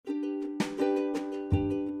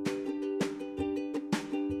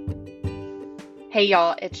Hey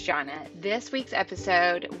y'all, it's Jonna. This week's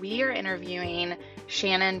episode, we are interviewing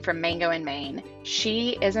Shannon from Mango in Maine.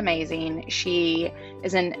 She is amazing. She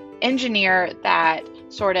is an engineer that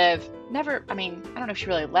sort of never, I don't know if she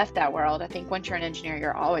really left that world. I think once you're an engineer,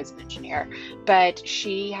 you're always an engineer. But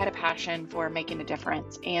she had a passion for making a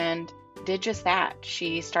difference and did just that.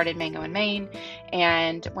 She started Mango in Maine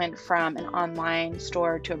and went from an online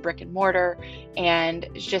store to a brick and mortar, and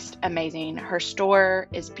it's just amazing. Her store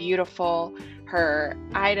is beautiful. Her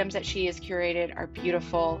items that she has curated are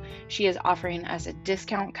beautiful. She is offering us a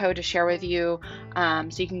discount code to share with you. So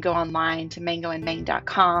you can go online to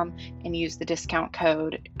mangoandmaine.com and use the discount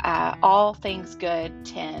code all things good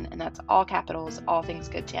 10, and that's all capitals, all things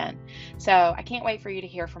good 10. So I can't wait for you to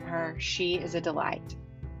hear from her. She is a delight.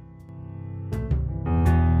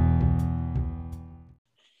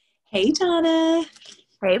 Hey, Donna.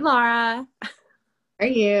 Hey, Laura. How are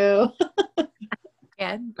you?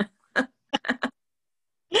 Good.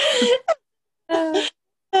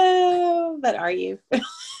 But are you?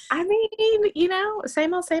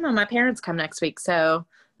 Same old, same old. My parents come next week, so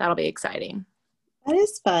that'll be exciting. That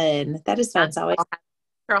is fun. It's always.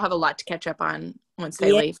 I'll have a lot to catch up on once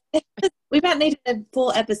they leave. We might need a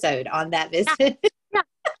full episode on that visit. Yeah.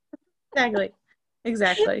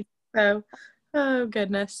 Exactly. So, oh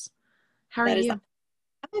goodness. How are you?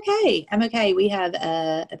 I'm okay. We have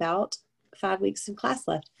about 5 weeks of class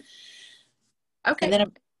left. Okay. And then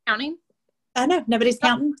I'm counting. I know nobody's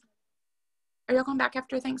counting. Are y'all going back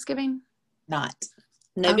after Thanksgiving? Not.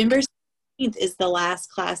 November 17th is the last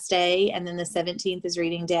class day, and then the 17th is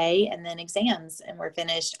reading day, and then exams, and we're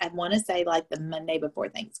finished. I want to say like the Monday before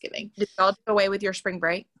Thanksgiving. Did y'all do away with your spring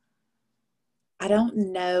break? I don't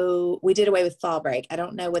know. We did away with fall break. I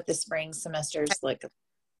don't know what the spring semesters look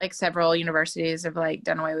like. Several universities have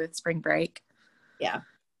done away with spring break. Yeah.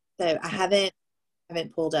 So I haven't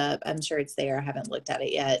pulled up. I'm sure it's there. I haven't looked at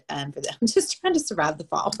it yet. I'm just trying to survive the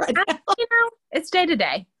fall right now. It's day to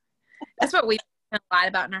day. That's what we lied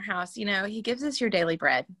about in our house. He gives us your daily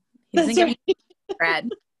bread. He doesn't give you bread.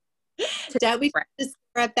 Don't be trying to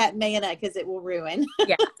stir up that manna because it will ruin.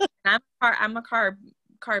 Yeah. And I'm a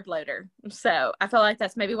carb loader. So I feel like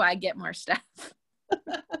that's maybe why I get more stuff.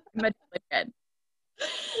 My daily bread.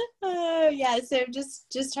 Oh yeah. So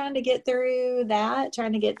just trying to get through that,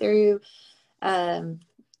 we're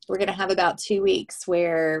going to have about 2 weeks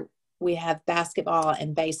where we have basketball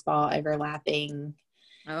and baseball overlapping.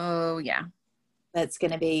 Oh yeah. That's going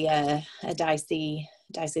to be a dicey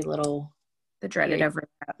little. The dreaded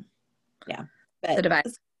overlap. Yeah. But the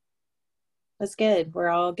device. That's good. We're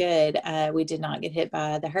all good. We did not get hit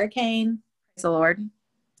by the hurricane. Praise the Lord.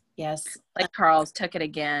 Yes. Charles took it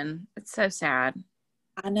again. It's so sad.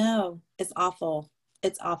 I know. It's awful.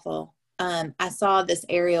 I saw this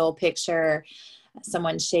aerial picture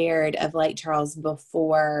someone shared of Lake Charles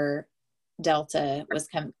before Delta was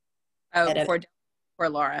coming. Oh, before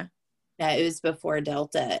Laura. No, it was before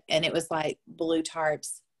Delta. And it was like blue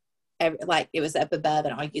tarps. Like it was up above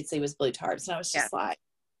and all you could see was blue tarps. And I was just like.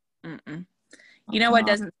 Mm-mm. You know what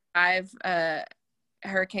doesn't survive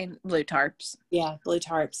hurricane? Blue tarps. Yeah, blue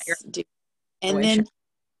tarps do. And then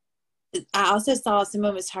I also saw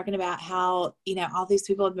someone was talking about how, all these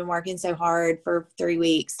people have been working so hard for 3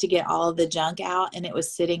 weeks to get all of the junk out, and it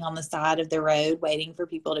was sitting on the side of the road waiting for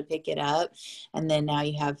people to pick it up. And then now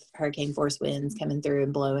you have hurricane force winds coming through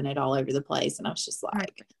and blowing it all over the place. And I was just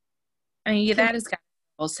like, that is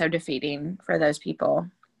so defeating for those people.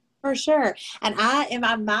 For sure. And in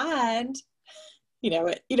my mind, you know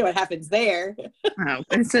what happens there. Oh,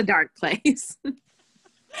 it's a dark place.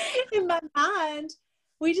 In my mind,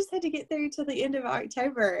 we just had to get through till the end of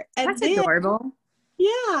October. And that's adorable.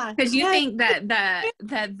 Yeah. Because you think that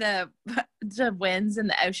the winds in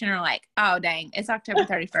the ocean are like, oh dang, it's October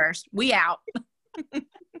 31st. We out.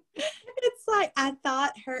 It's like I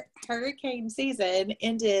thought hurricane season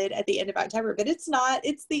ended at the end of October, but it's not.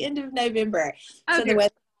 It's the end of November. Okay. So the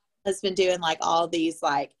weather has been doing all these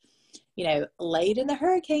late in the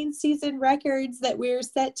hurricane season records that we're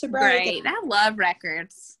set to break. Great. I love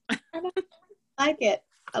records. I like it.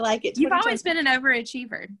 You've always been an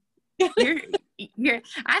overachiever.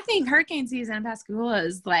 I think hurricane season in Pascagoula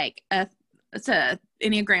is it's a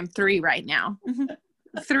Enneagram 3 right now.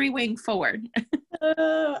 3-wing forward.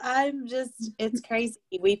 It's crazy.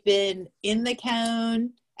 We've been in the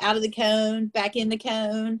cone, out of the cone, back in the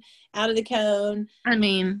cone, out of the cone.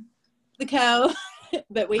 The cone.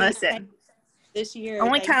 But listen, this year.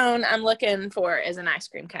 Only cone I'm looking for is an ice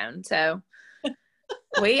cream cone. So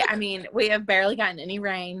we have barely gotten any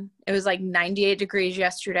rain. It was 98 degrees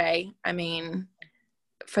yesterday.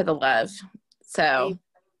 For the love. So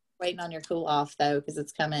waiting on your cool off though, because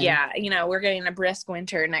it's coming. Yeah, we're getting a brisk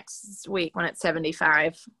winter next week when it's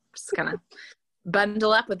 75. Just gonna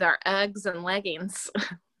bundle up with our Uggs and leggings.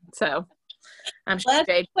 So I'm sure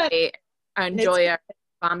JJ enjoy our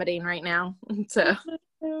vomiting right now. So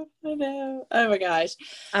I know. Oh my gosh.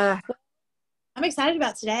 I'm excited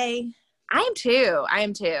about today. I am too.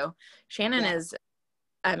 Shannon is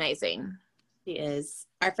amazing. She is.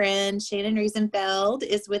 Our friend Shannon Riesenfeld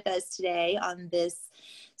is with us today on this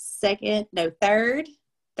third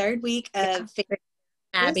week of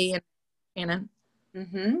Abby and Shannon.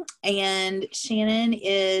 Mm-hmm. And Shannon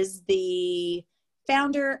is the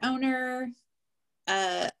founder, owner,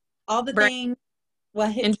 all the things.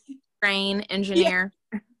 What? Brain engineer.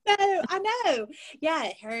 Yeah. No, I know.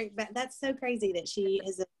 Yeah, that's so crazy that she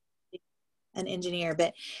is an engineer.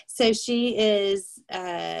 But so she is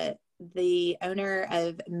the owner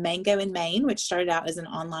of Mango in Maine, which started out as an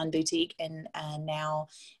online boutique and now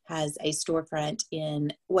has a storefront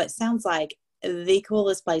in what sounds like the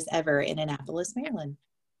coolest place ever in Annapolis, Maryland.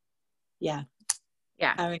 Yeah.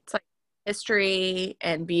 It's like history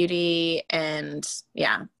and beauty and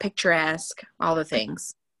picturesque, all the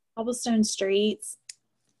things. Cobblestone streets.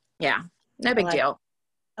 Yeah, no big deal.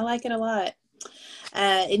 I like it a lot.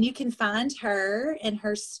 And you can find her in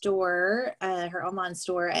her store, her online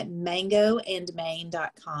store at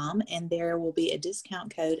mangoandmaine.com, and there will be a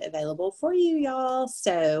discount code available for you, y'all.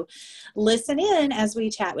 So listen in as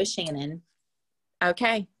we chat with Shannon.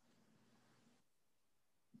 Okay.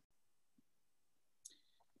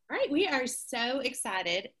 All right, we are so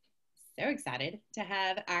excited to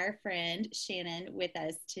have our friend Shannon with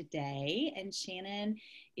us today. And Shannon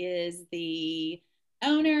is the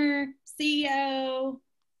owner, CEO,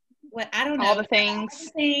 all the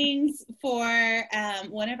things for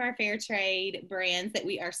one of our fair trade brands that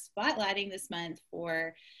we are spotlighting this month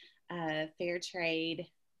for fair trade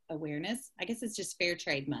awareness. I guess it's just Fair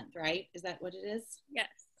Trade Month, right? Is that what it is? Yes.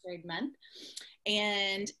 Trade Month.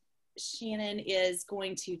 And Shannon is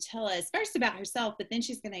going to tell us first about herself, but then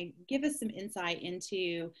she's going to give us some insight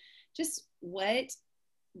into just what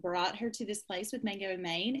brought her to this place with Mango in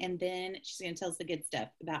Maine, and then she's going to tell us the good stuff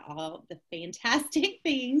about all the fantastic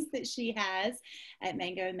things that she has at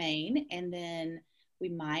Mango in Maine. And then we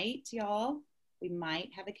might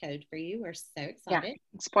have a code for you. We're so excited. Yeah.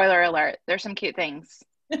 Spoiler alert, there's some cute things.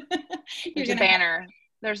 There's a banner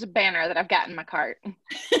that I've got in my cart.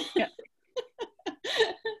 Yeah.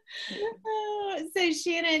 So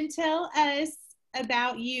Shannon, tell us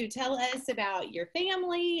about you. Tell us about your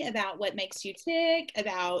family, about what makes you tick,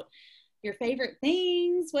 about your favorite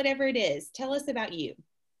things, whatever it is. Tell us about you.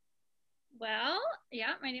 Well,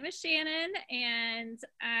 yeah, my name is Shannon, and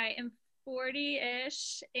I am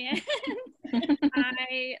 40-ish, and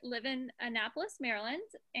I live in Annapolis, Maryland,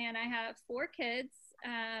 and I have 4 kids,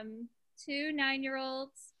 2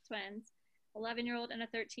 9-year-olds, twins, 11-year-old, and a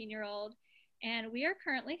 13-year-old. And we are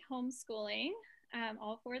currently homeschooling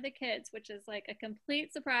all 4 of the kids, which is like a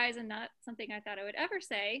complete surprise and not something I thought I would ever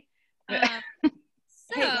say. Hey,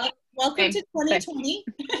 welcome to 2020.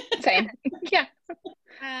 Same. Yeah.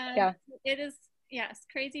 It is, yes,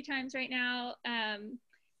 crazy times right now.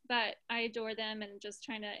 But I adore them and just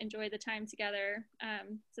trying to enjoy the time together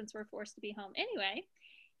since we're forced to be home anyway.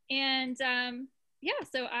 And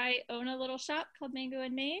so I own a little shop called Mango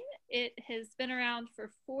in Maine. It has been around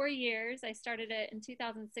for 4 years. I started it in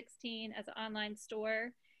 2016 as an online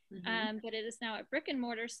store, but it is now a brick and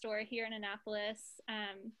mortar store here in Annapolis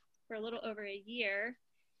for a little over a year.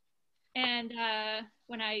 And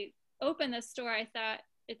when I opened the store, I thought,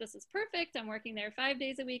 this is perfect. I'm working there 5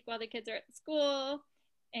 days a week while the kids are at school,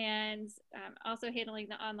 and also handling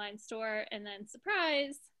the online store. And then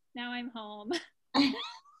surprise, now I'm home. 4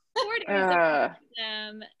 days of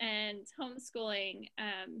them and homeschooling.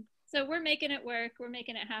 So we're making it work. We're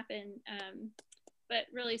making it happen. But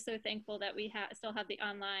really so thankful that we still have the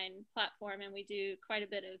online platform, and we do quite a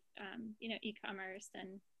bit of, e-commerce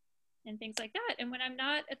and things like that. And when I'm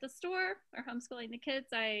not at the store or homeschooling the kids,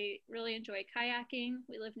 I really enjoy kayaking.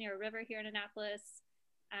 We live near a river here in Annapolis,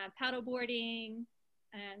 paddle boarding,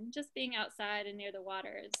 and just being outside and near the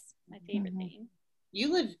water is my favorite thing.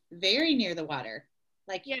 You live very near the water.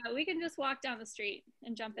 Yeah, we can just walk down the street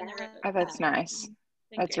and jump in the river. Oh, that's nice.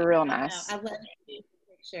 That's real nice. I love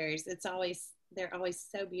pictures. They're always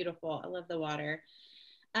so beautiful. I love the water.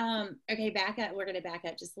 Okay, back up. We're going to back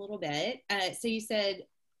up just a little bit. So you said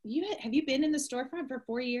have you been in the storefront for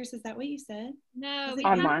 4 years? Is that what you said? No,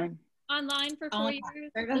 online for 4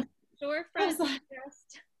 years. The storefront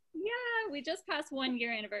we just passed 1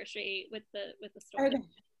 year anniversary with the store.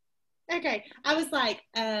 Okay. I was like,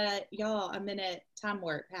 y'all, I'm in a time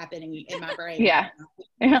warp happening in my brain. Yeah.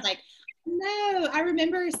 Yeah. Like, no, I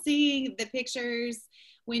remember seeing the pictures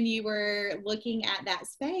when you were looking at that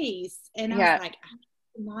space, and I was like, I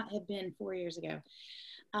could not have been 4 years ago.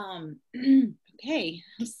 Okay.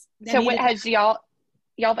 So what has y'all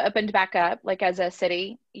have opened back up, like as a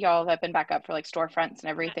city? Y'all have opened back up for like storefronts and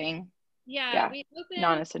everything? Yeah, we opened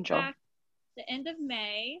non-essential back the end of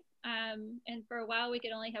May. And for a while we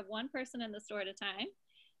could only have one person in the store at a time.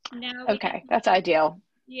 Now that's ideal.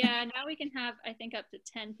 Yeah, now we can have, I think, up to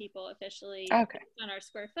 10 people officially on our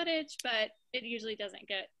square footage, but it usually doesn't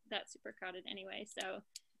get that super crowded anyway. So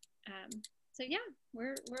so yeah,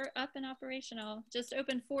 we're up and operational. Just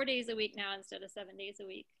open 4 days a week now instead of 7 days a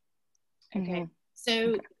week. Okay.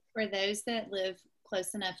 So for those that live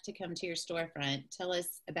close enough to come to your storefront, tell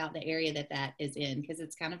us about the area that is in, because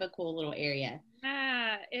it's kind of a cool little area.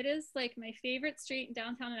 It is like my favorite street in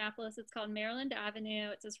downtown Annapolis. It's called Maryland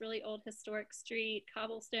Avenue. It's this really old historic street,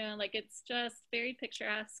 cobblestone, like it's just very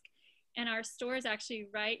picturesque. And our store is actually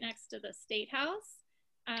right next to the State House.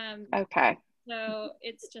 So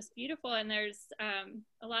it's just beautiful, and there's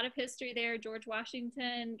a lot of history there. George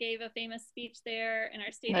Washington gave a famous speech there, and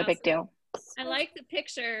our State House. No big deal. I like the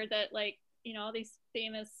picture that, like, you know, all these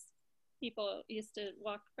famous people used to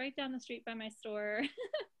walk right down the street by my store.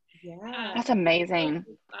 Yeah, that's amazing.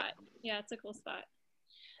 Yeah, it's a cool spot.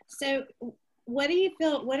 So what do you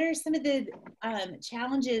feel, what are some of the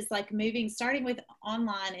challenges, like starting with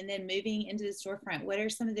online and then moving into the storefront? What are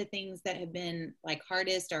some of the things that have been like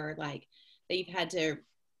hardest, or like that you've had to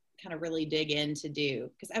kind of really dig in to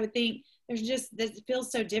do? Because I would think this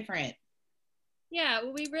feels so different. Yeah,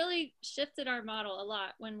 well, we really shifted our model a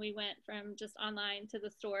lot when we went from just online to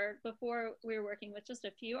the store. Before, we were working with just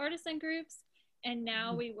a few artisan groups, and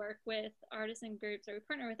now we work with artisan groups, or we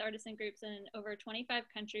partner with artisan groups in over 25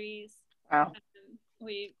 countries. Wow.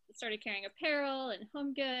 We started carrying apparel and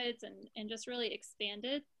home goods, and just really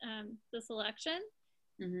expanded the selection.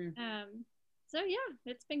 So yeah,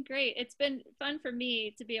 it's been great. It's been fun for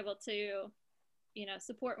me to be able to, you know,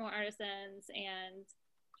 support more artisans and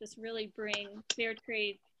just really bring fair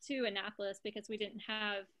trade to Annapolis, because we didn't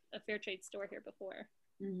have a fair trade store here before.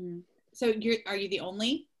 So are you the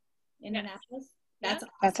only in Annapolis? That's awesome.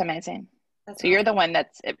 That's amazing. So you're the one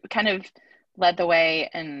that's kind of led the way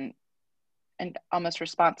and almost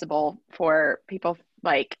responsible for people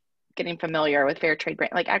like getting familiar with fair trade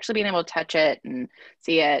brand, like actually being able to touch it and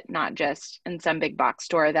see it, not just in some big box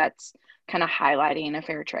store that's kind of highlighting a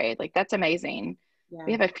fair trade. Like that's amazing. Yeah.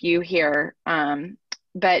 We have a few here.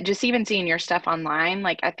 But just even seeing your stuff online,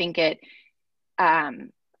 like I think it, I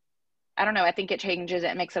don't know, I think it changes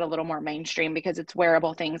it, makes it a little more mainstream, because it's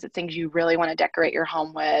wearable things. It's things you really want to decorate your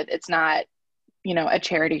home with. It's not, you know, a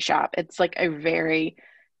charity shop. It's like a very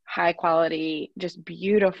high quality, just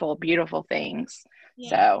beautiful, beautiful things. Yeah.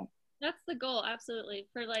 So that's the goal. Absolutely.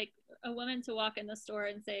 For like a woman to walk in the store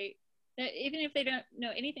and say that, even if they don't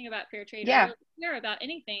know anything about fair trade or really care about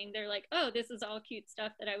anything, they're like, oh, this is all cute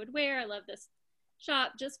stuff that I would wear. I love this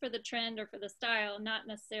shop just for the trend or for the style, not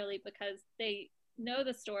necessarily because they know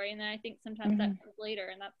the story. And then I think sometimes that comes later,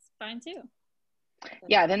 and that's fine too.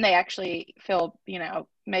 Yeah, then they actually feel, you know,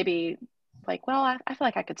 maybe like, well, I feel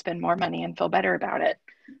like I could spend more money and feel better about it.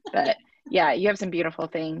 But yeah, you have some beautiful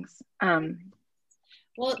things.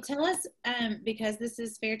 Well, tell us, because this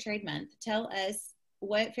is Fair Trade Month, tell us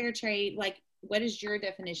what fair trade, like, what is your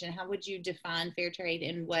definition? How would you define fair trade,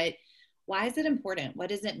 and why is it important? What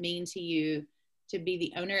does it mean to you to be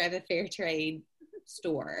the owner of a fair trade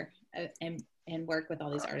store and work with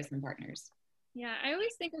all these artisan partners? Yeah, I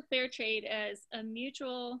always think of fair trade as a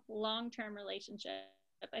mutual long-term relationship.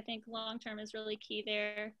 I think long-term is really key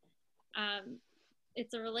there.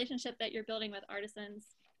 It's a relationship that you're building with artisans.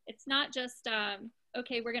 It's not just,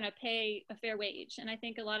 okay, we're going to pay a fair wage. And I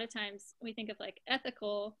think a lot of times we think of like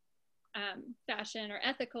ethical fashion or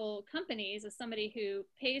ethical companies as somebody who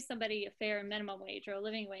pays somebody a fair minimum wage or a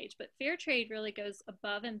living wage. But fair trade really goes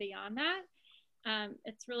above and beyond that.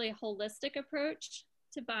 It's really a holistic approach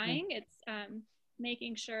to buying. It's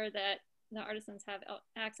making sure that the artisans have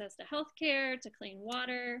access to healthcare, to clean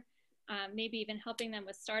water, maybe even helping them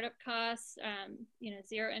with startup costs, you know,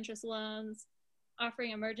 zero interest loans,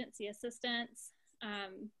 offering emergency assistance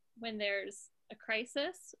when there's a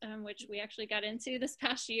crisis, which we actually got into this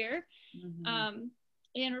past year.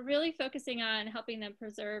 And we're really focusing on helping them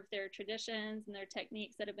preserve their traditions and their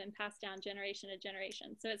techniques that have been passed down generation to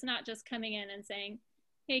generation. So it's not just coming in and saying,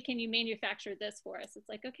 hey, can you manufacture this for us? It's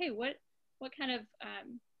like, okay, what kind of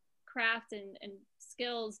craft and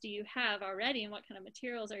skills do you have already, and what kind of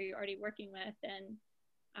materials are you already working with, and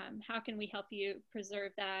how can we help you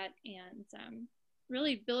preserve that, and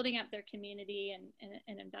really building up their community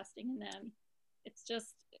and investing in them. it's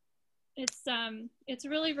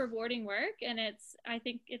really rewarding work, and I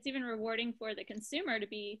think it's even rewarding for the consumer to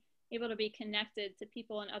be able to be connected to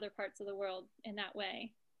people in other parts of the world in that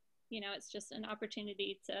way. It's just an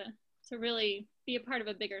opportunity to really be a part of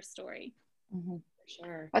a bigger story. Mm-hmm. For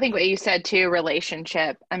sure. I think what you said too,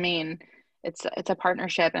 relationship. I mean, it's a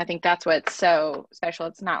partnership, and I think that's what's so special.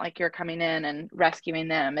 It's not like you're coming in and rescuing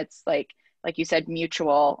them. It's like you said,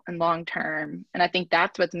 mutual and long term. And I think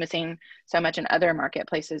that's what's missing so much in other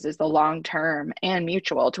marketplaces is the long term and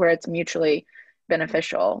mutual, to where it's mutually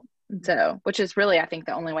beneficial. And so, which is really, I think,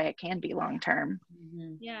 the only way it can be long term.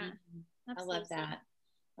 Mm-hmm. Yeah. I love that.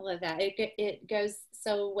 It goes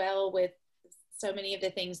so well with so many of the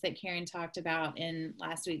things that Karen talked about in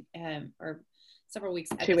last week, or several weeks,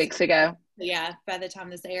 2 weeks ago. Yeah, by the time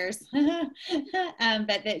this airs. But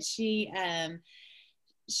that she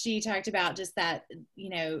talked about just that,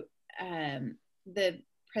 the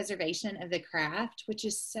preservation of the craft, which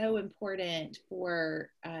is so important for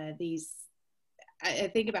these.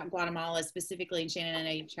 I think about Guatemala specifically, and Shannon, I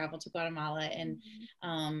know you've traveled to Guatemala and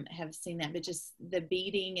have seen that, but just the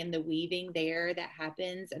beading and the weaving there that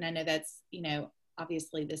happens. And I know that's,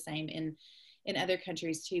 obviously the same in other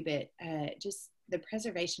countries too, but just the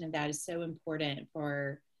preservation of that is so important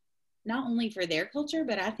for not only for their culture,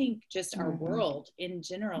 but I think just our world in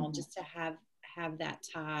general, just to have that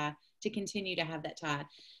tie, to continue to have that tie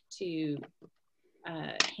to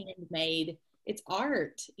handmade. It's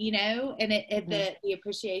art, and the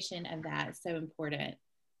appreciation of that is so important.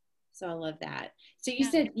 So I love that. So you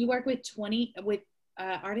said you work with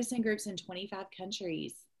artisan groups in 25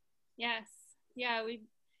 countries. Yes. Yeah.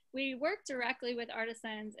 We work directly with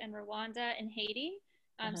artisans in Rwanda and Haiti.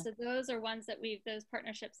 So those are those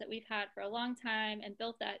partnerships that we've had for a long time and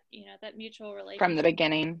built that, that mutual relationship. From the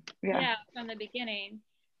beginning. Yeah, from the beginning.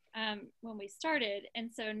 When we started.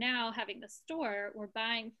 And so now, having the store, we're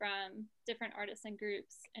buying from different artisan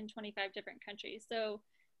groups in 25 different countries. So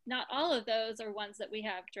not all of those are ones that we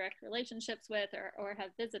have direct relationships with or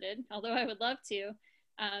have visited, although I would love to.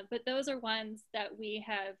 But those are ones that we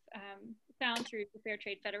have found through the Fair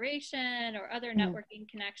Trade Federation or other networking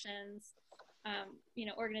connections,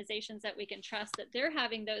 organizations that we can trust, that they're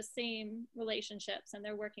having those same relationships and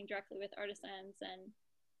they're working directly with artisans and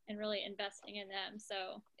really investing in them.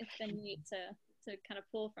 So it's been neat to kind of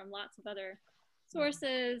pull from lots of other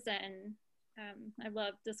sources, and I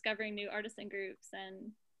love discovering new artisan groups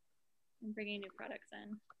and bringing new products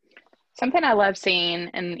in. Something I love seeing,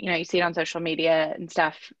 and you see it on social media and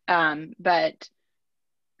stuff, but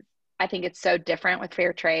I think it's so different with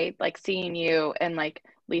fair trade, like seeing you and like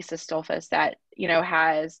Lisa Stolfus that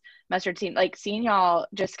has Mustard Seed, like seeing y'all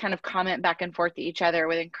just kind of comment back and forth to each other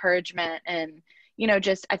with encouragement and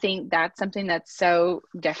I think that's something that's so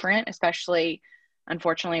different, especially,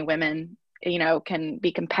 unfortunately, women, can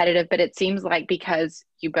be competitive, but it seems like because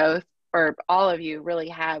you both, or all of you, really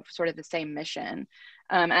have sort of the same mission.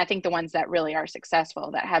 And I think the ones that really are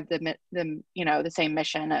successful, that have the same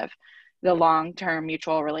mission of the long-term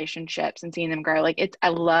mutual relationships and seeing them grow. Like I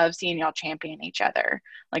love seeing y'all champion each other.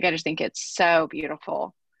 Like, I just think it's so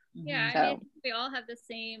beautiful. Yeah. I mean, we all have the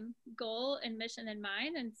same goal and mission in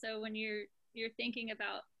mind. And so when you're thinking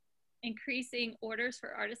about increasing orders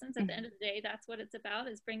for artisans, at the end of the day, that's what it's about,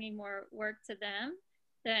 is bringing more work to them,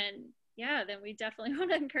 then we definitely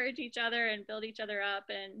want to encourage each other and build each other up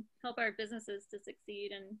and help our businesses to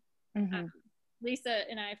succeed. And Lisa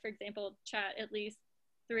and I, for example, chat at least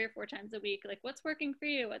 3 or 4 times a week, like, what's working for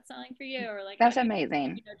you, what's selling for you, or like, that's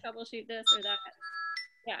amazing, troubleshoot this or that.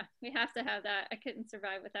 Yeah, we have to have that. I couldn't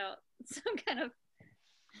survive without some kind of.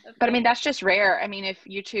 But I mean, that's just rare. I mean, if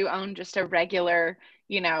you two own just a regular,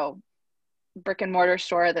 brick and mortar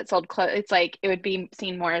store that sold clothes, it's like it would be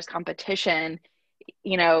seen more as competition,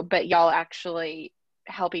 but y'all actually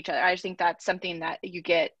help each other. I just think that's something that you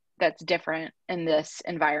get that's different in this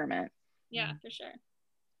environment. Yeah, for sure.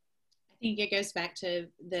 I think it goes back to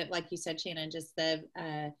like you said, Shannon, just the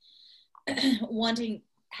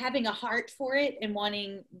having a heart for it and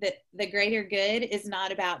wanting that the greater good is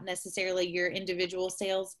not about necessarily your individual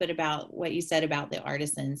sales, but about what you said about the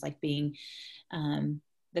artisans, like being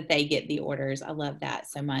that they get the orders. I love that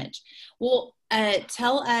so much. Well,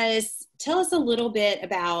 tell us a little bit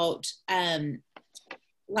about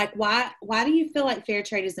like why do you feel like fair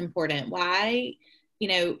trade is important? Why,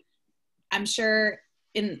 I'm sure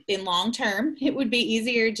in long term, it would be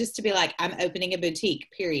easier just to be like, I'm opening a boutique,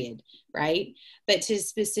 period. Right. But to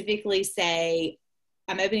specifically say,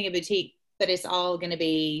 I'm opening a boutique, but it's all going to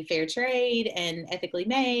be fair trade and ethically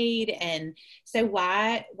made. And so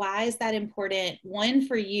why is that important? One,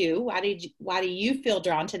 for you, why do you feel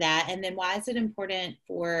drawn to that? And then why is it important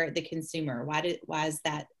for the consumer? Why is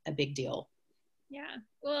that a big deal? Yeah.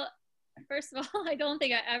 Well, first of all, I don't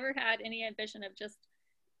think I ever had any ambition of just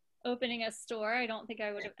opening a store. I don't think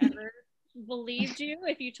I would have ever believed you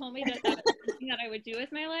if you told me that that was something that I would do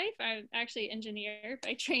with my life. I'm actually an engineer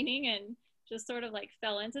by training and just sort of like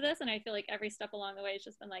fell into this. And I feel like every step along the way has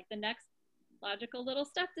just been like the next logical little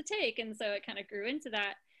step to take. And so it kind of grew into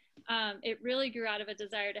that. It really grew out of a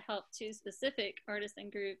desire to help two specific artisan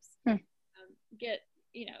groups get,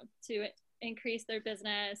 to increase their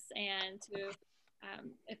business and to,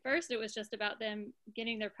 at first it was just about them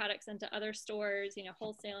getting their products into other stores,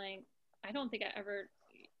 wholesaling. I don't think I ever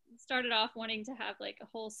started off wanting to have like a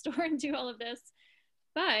whole store and do all of this,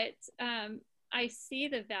 but I see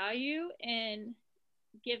the value in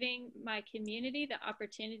giving my community the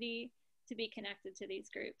opportunity to be connected to these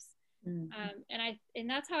groups. And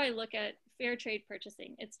that's how I look at fair trade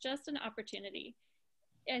purchasing. It's just an opportunity.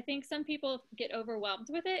 I think some people get overwhelmed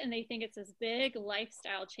with it and they think it's this big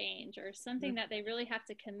lifestyle change or something that they really have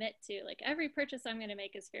to commit to. Like every purchase I'm going to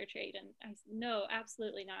make is fair trade. And no,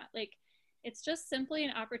 absolutely not. Like it's just simply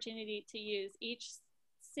an opportunity to use each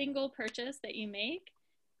single purchase that you make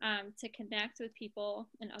to connect with people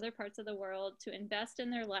in other parts of the world, to invest in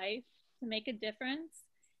their life, to make a difference.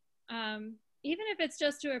 Even if it's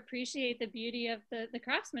just to appreciate the beauty of the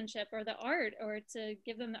craftsmanship or the art, or to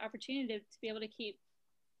give them the opportunity to be able to keep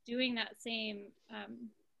doing that same,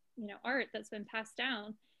 art that's been passed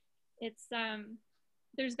down. It's,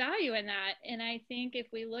 there's value in that. And I think if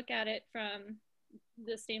we look at it from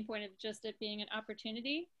the standpoint of just it being an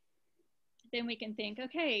opportunity, then we can think,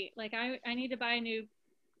 okay, like I need to buy a new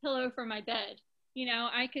pillow for my bed.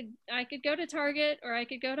 I could go to Target or I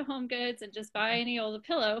could go to Home Goods and just buy any old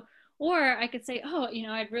pillow. Or I could say, oh,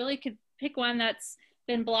 I really could pick one that's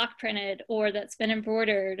been block printed or that's been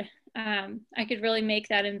embroidered. I could really make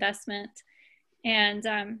that investment. And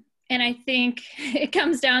I think it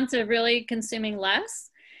comes down to really consuming less.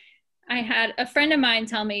 I had a friend of mine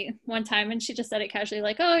tell me one time, and she just said it casually,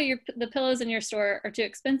 like, oh, the pillows in your store are too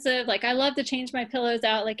expensive. Like, I love to change my pillows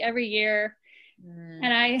out like every year.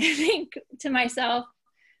 And I think to myself,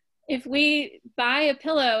 if we buy a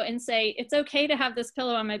pillow and say, it's okay to have this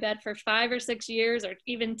pillow on my bed for 5 or 6 years or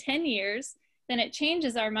even 10 years, then it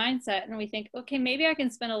changes our mindset. And we think, okay, maybe I can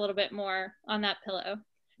spend a little bit more on that pillow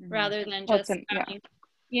rather than just buying,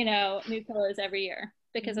 new pillows every year,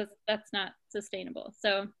 because that's not sustainable.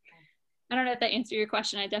 So I don't know if that answered your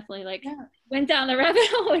question. I definitely went down the rabbit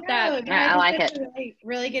hole with that. I like it. A really,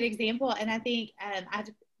 really good example. And I think I've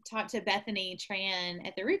talked to Bethany Tran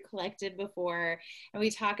at the Root Collective before, and we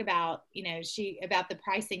talk about, about the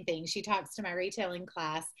pricing thing. She talks to my retailing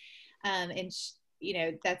class, and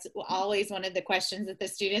that's always one of the questions that the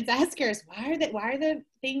students ask her is, why are the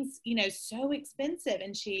things, so expensive?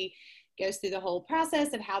 And she goes through the whole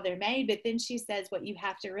process of how they're made. But then she says, what you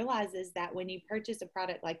have to realize is that when you purchase a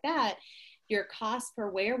product like that, your cost per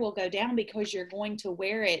wear will go down because you're going to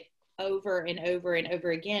wear it over and over and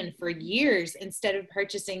over again for years, instead of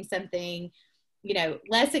purchasing something,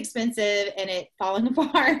 less expensive and it falling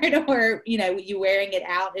apart, or, you wearing it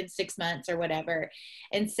out in 6 months or whatever.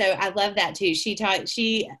 And so I love that too. She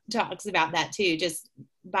talks about that too, just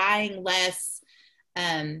buying less,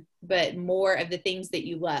 but more of the things that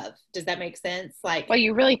you love. Does that make sense? Well,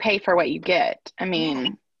 you really pay for what you get. I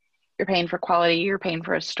mean, you're paying for quality, you're paying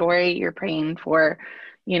for a story, you're paying for,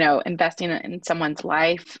 investing in someone's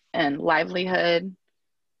life and livelihood.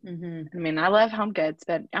 I mean, I love Home Goods,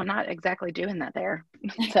 but I'm not exactly doing that there.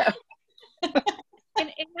 So, and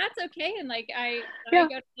that's okay. And I go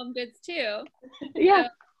to Home Goods too. Yeah.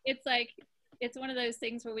 So it's one of those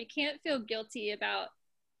things where we can't feel guilty about,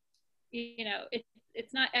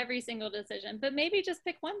 it's not every single decision, but maybe just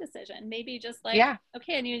pick one decision. Maybe just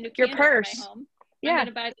okay, I need a new candle for my home. I'm going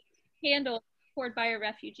to buy the candle poured by a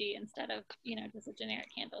refugee instead of, just a generic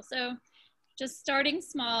candle. So just starting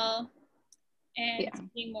small and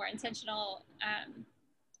being more intentional. I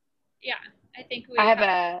think I have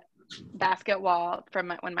a basket wall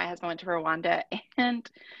from when my husband went to Rwanda, and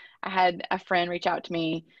I had a friend reach out to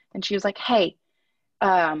me and she was like, hey,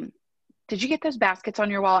 did you get those baskets on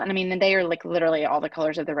your wall? And I mean, they are literally all the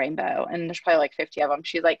colors of the rainbow, and there's probably 50 of them.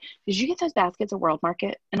 She's like, did you get those baskets at World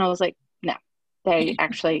Market? And I was like, no, they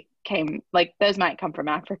actually came, those might come from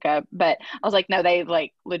Africa, but I was like, no, they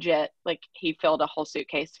legit, he filled a whole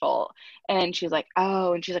suitcase full. And she's like,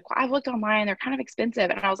 oh, and she's like, well, I've looked online, they're kind of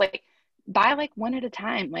expensive. And I was like, buy one at a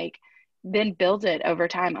time. then build it over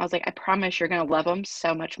time. I was like, I promise you're going to love them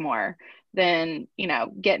so much more than, you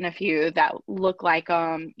know, getting a few that look like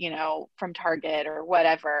them, you know, from Target or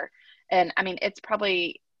whatever. And I mean, it's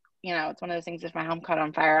probably, you know, it's one of those things, if my home caught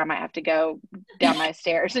on fire, I might have to go down my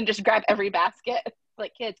stairs and just grab every basket.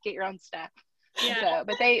 Like, kids, get your own stuff. Yeah. So,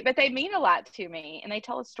 but they mean a lot to me and they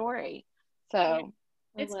tell a story. So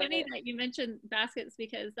yeah. It's funny that you mentioned baskets,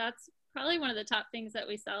 because that's probably one of the top things that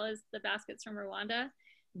we sell is the baskets from Rwanda.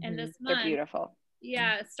 And this month, they're beautiful.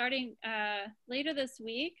 Yeah, starting later this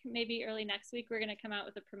week, maybe early next week, we're going to come out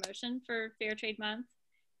with a promotion for Fair Trade Month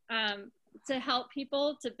to help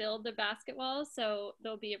people to build the basket walls. So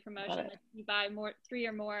there'll be a promotion if you buy 3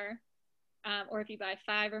 or more, or if you buy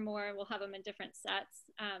 5 or more, we'll have them in different sets.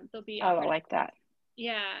 They'll be I like that.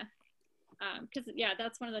 Yeah. Because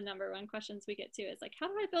that's one of the number one questions we get too, is like, how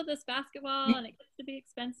do I build this basket wall, and it gets to be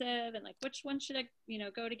expensive, and like, which one should I, you know,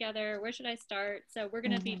 go together, where should I start? So we're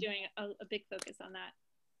going to be doing a big focus on that.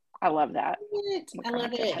 I love that. I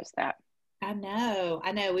love it. That. I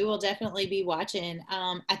know we will definitely be watching.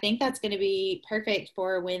 I think that's going to be perfect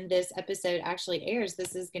for when this episode actually airs.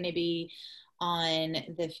 This is going to be on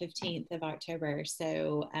the 15th of October,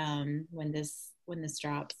 so when this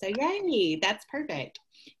drops, so yay, that's perfect.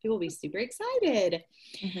 People will be super excited.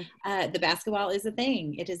 The basketball is a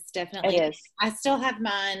thing. It is definitely. It is. I still have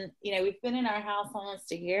mine. You know, we've been in our house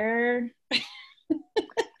almost a year.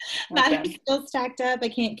 Mine is still stacked up. I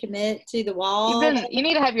can't commit to the wall. You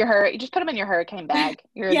need to have you just put them in your hurricane bag.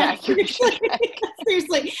 Your evacuation bag.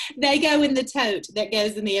 Seriously, they go in the tote that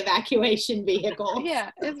goes in the evacuation vehicle.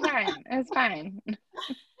 Yeah, it's fine. It's fine.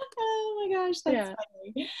 Oh my gosh, that's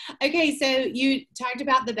funny. Okay, so you talked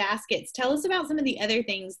about the baskets. Tell us about some of the other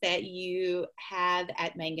things that you have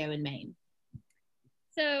at Mango and Main.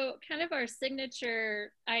 So kind of our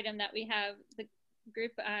signature item that we have, the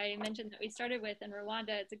group I mentioned that we started with in Rwanda,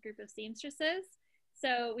 it's a group of seamstresses.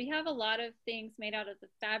 So we have a lot of things made out of the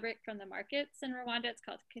fabric from the markets in Rwanda. It's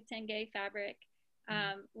called kitenge fabric.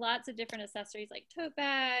 Lots of different accessories like tote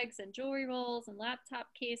bags and jewelry rolls and laptop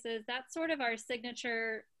cases. That's sort of our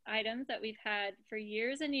signature items that we've had for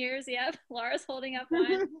years and years. Yep, Laura's holding up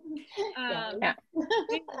one. I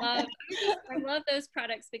love those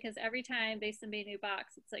products because every time they send me a new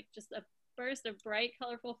box, it's like just a burst of bright,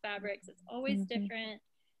 colorful fabrics. It's always different.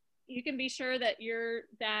 You can be sure that your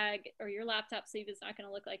bag or your laptop sleeve is not going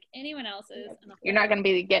to look like anyone else's. You're not going to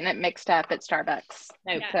be getting it mixed up at Starbucks.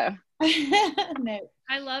 Nope. So. No.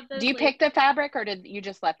 I love those. Do you pick the fabric, or did you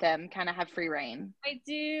just let them kind of have free reign? I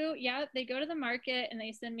do. Yeah. They go to the market and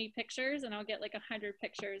they send me pictures, and I'll get like 100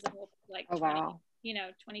 pictures, and we'll like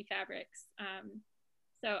 20 fabrics.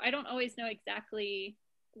 So I don't always know exactly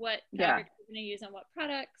what fabric we're going to use on what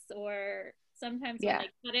products, or sometimes when they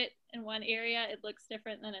cut it in one area, it looks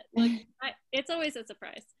different than it looks. It's always a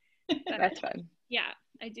surprise. But that's fun. Yeah,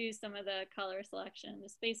 I do some of the color selection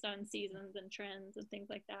just based on seasons and trends and things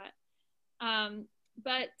like that.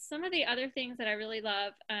 But some of the other things that I really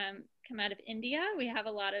love come out of India. We have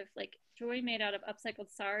a lot of like jewelry made out of upcycled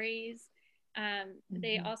saris.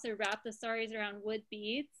 They also wrap the saris around wood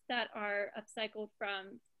beads that are upcycled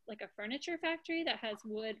from like a furniture factory that has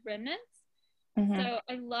wood remnants. So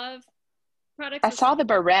I love products. I saw the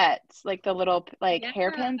barrettes, like the little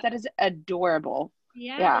hairpins. That is adorable.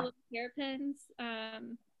 Yeah. The little hairpins.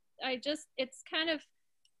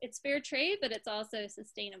 It's fair trade, but it's also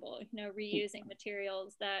sustainable, you know, reusing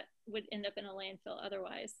materials that would end up in a landfill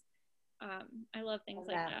otherwise. I love things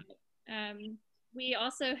like that. We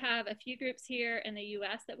also have a few groups here in the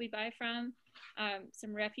US that we buy from,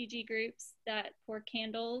 some refugee groups that pour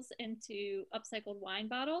candles into upcycled wine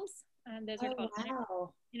bottles. Those are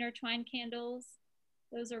called intertwined candles.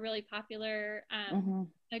 Those are really popular.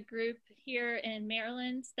 A group here in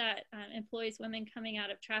Maryland that employs women coming out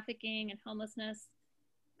of trafficking and homelessness,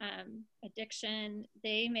 addiction.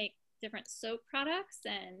 They make different soap products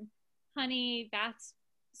and honey bath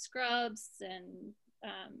scrubs and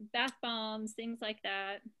bath bombs, things like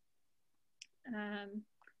that.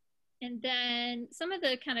 And then some of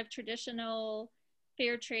the kind of traditional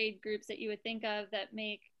fair trade groups that you would think of that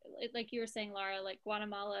make, like you were saying, Laura, like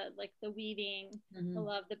Guatemala, like the weaving. I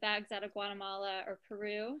love the bags out of Guatemala or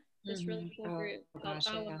Peru. This really cool group called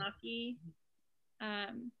Awamaki.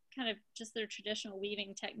 Kind of just their traditional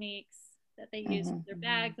weaving techniques that they use with their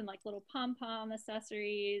bags and like little pom-pom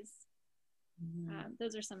accessories.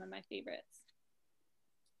 Those are some of my favorites.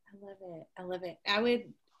 I love it.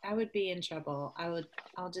 I would be in trouble.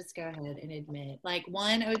 I'll just go ahead and admit, like,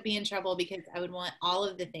 one, I would be in trouble because I would want all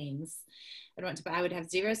of the things. I would have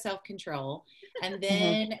zero self-control. And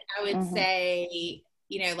then I would say,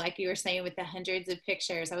 you know, like you were saying with the hundreds of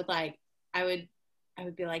pictures, I would I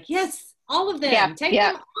would be like, yes, all of them. Yeah, Take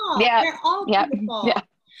yeah, them all. yeah, They're all yeah, beautiful. yeah.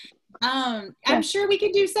 I'm sure we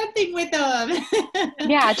could do something with them.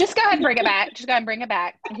 Yeah, just go ahead and bring it back. Just go ahead and bring it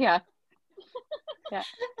back. Yeah. Yeah.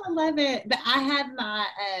 I love it. But I have my,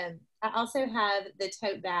 I also have the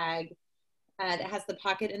tote bag that has the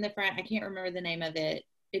pocket in the front. I can't remember the name of it.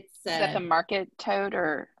 It's Is that the market tote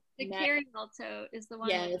or? The carry-all tote is the one.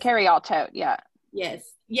 Yes. Carry-all tote, yeah.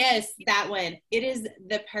 Yes, that one. It is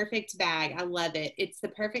the perfect bag. I love it. It's the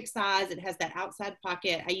perfect size. It has that outside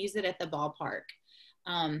pocket. I use it at the ballpark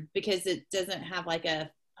because it doesn't have like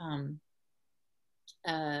a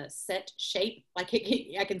set shape. Like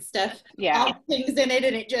I can stuff all things in it,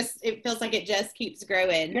 and it feels like it just keeps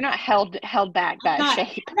growing. You're not held back by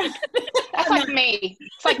shape. That's like me.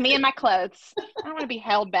 It's like me and my clothes. I don't want to be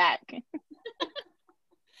held back.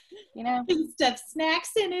 You know, I can stuff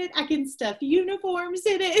snacks in it. I can stuff uniforms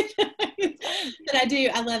in it. But I do.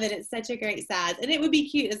 I love it. It's such a great size, and it would be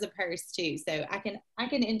cute as a purse too. So I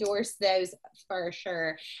can endorse those for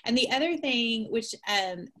sure. And the other thing, which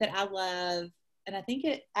that I love, and I think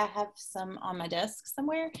I have some on my desk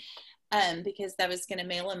somewhere, because I was going to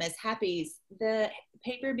mail them as happies. The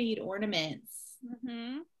paper bead ornaments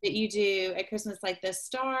that you do at Christmas, like the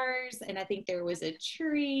stars, and I think there was a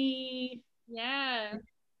tree. Yeah.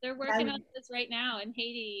 They're working on this right now in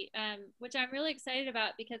Haiti, which I'm really excited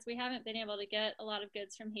about because we haven't been able to get a lot of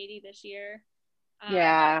goods from Haiti this year.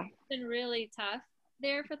 It's been really tough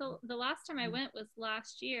there. For the last time I went was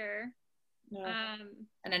last year.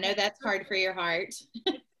 And I know that's hard for your heart.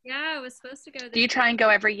 Yeah, I was supposed to go there. Do you try and go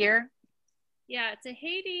every year? Yeah, to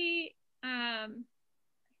Haiti. I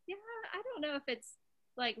don't know if it's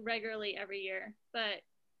like regularly every year, but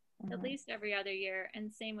at least every other year,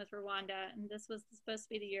 and same with Rwanda, and this was supposed to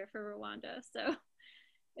be the year for Rwanda, so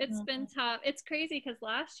it's been tough. It's crazy because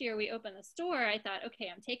last year we opened the store. I thought,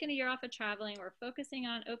 okay, I'm taking a year off of traveling, we're focusing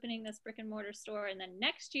on opening this brick and mortar store, and then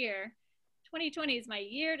next year 2020 is my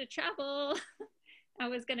year to travel. I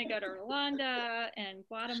was going to go to Rwanda and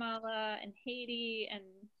Guatemala and Haiti, and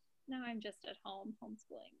now I'm just at home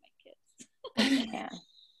homeschooling my kids. Yeah.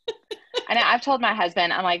 I know I've told my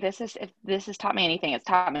husband, I'm like, if this has taught me anything, it's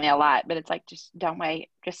taught me a lot, but it's like, just don't wait.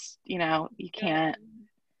 Just, you can't.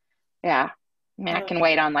 Yeah. I mean, I can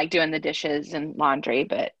wait on like doing the dishes and laundry,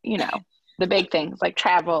 but the big things like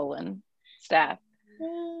travel and stuff,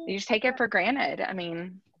 you just take it for granted. I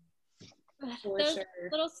mean, those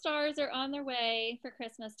little stars are on their way for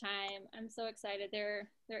Christmas time. I'm so excited. They're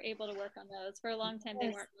able to work on those. For a long time, they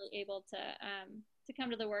weren't really able to come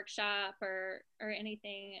to the workshop or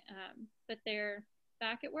anything, but they're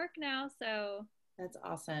back at work now, so that's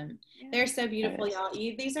awesome. They're so beautiful, y'all.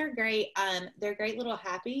 These are great. They're great little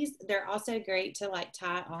happies. They're also great to like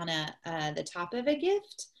tie on the top of a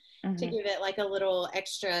gift to give it like a little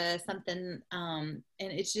extra something, and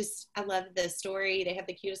it's just, I love the story. They have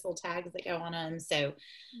the cutest little tags that go on them, so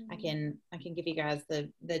I can give you guys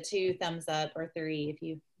the 2 thumbs up or 3 if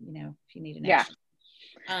you need an extra.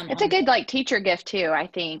 It's a good like teacher gift too, I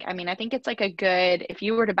think. I mean, I think it's like a good, if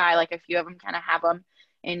you were to buy like a few of them, kind of have them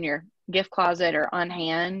in your gift closet or on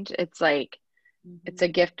hand, it's like it's a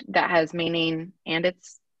gift that has meaning, and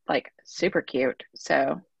it's like super cute.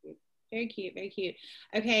 So very cute, very cute.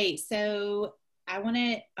 Okay, so I want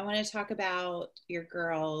to talk about your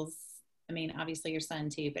girls. I mean, obviously your son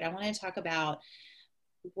too, but I want to talk about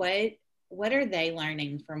what are they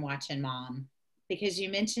learning from watching mom? Because you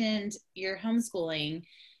mentioned you're homeschooling,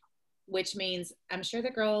 which means I'm sure the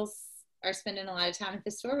girls are spending a lot of time at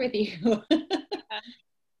the store with you.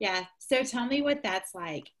 Yeah. So tell me what that's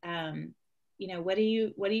like. What do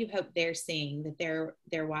you hope they're seeing, that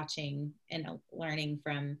they're watching and learning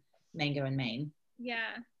from Mango and Main?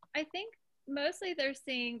 Yeah, I think mostly they're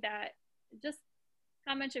seeing that, just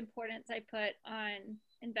how much importance I put on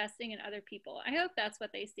investing in other people. I hope that's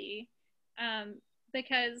what they see,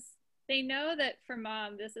 because they know that for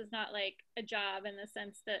mom, this is not like a job in the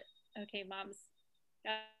sense that, okay, mom's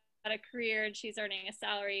got a career and she's earning a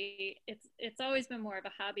salary. It's always been more of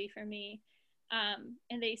a hobby for me.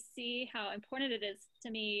 And they see how important it is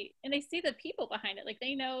to me, and they see the people behind it. Like,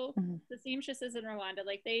 they know the seamstresses in Rwanda,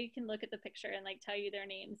 like they can look at the picture and like tell you their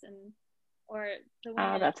names, or the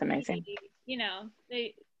one. Oh, that's amazing.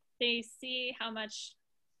 They see how much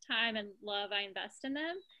time and love I invest in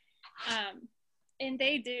them. And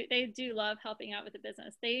they do love helping out with the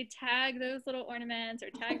business. They tag those little ornaments or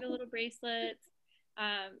tag the little bracelets.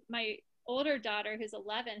 My older daughter, who's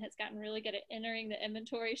 11, has gotten really good at entering the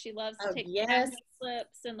inventory. She loves to take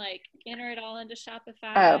slips and like enter it all into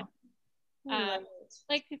Shopify.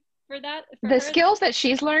 Like the skills that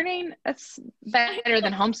she's learning, that's better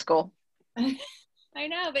than homeschool. I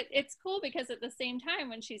know, but it's cool because at the same time,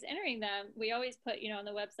 when she's entering them, we always put, on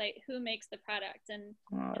the website, who makes the product. And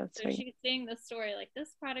that's so sweet. she's seeing the story, like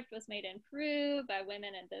this product was made in Peru by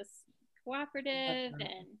women in this cooperative.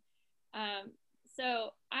 And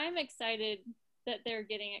so I'm excited that they're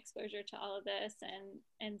getting exposure to all of this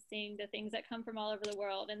and seeing the things that come from all over the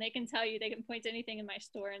world. And they can point to anything in my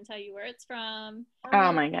store and tell you where it's from.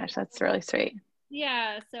 Oh my gosh, that's really sweet.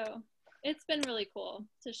 Yeah, so it's been really cool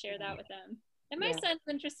to share that with them. And my son's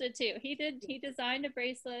interested too. He designed a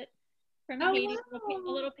bracelet from Haiti, a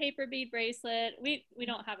little paper bead bracelet. We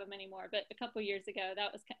don't have them anymore, but a couple years ago,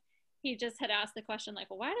 he just had asked the question, like,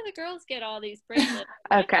 well, why do the girls get all these bracelets?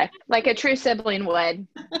 Okay, like a true sibling would,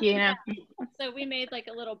 Yeah. So we made like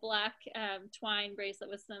a little black twine bracelet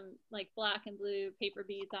with some like black and blue paper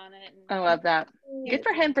beads on it. I love that. Good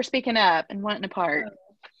for him for speaking up and wanting a part.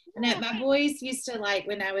 No, my boys used to, like,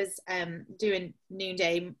 when I was doing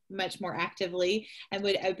Noonday much more actively and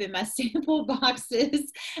would open my sample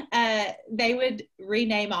boxes, they would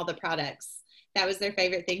rename all the products. That was their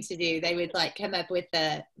favorite thing to do. They would like come up with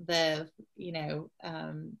the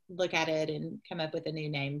look at it and come up with a new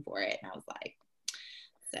name for it. And I was like,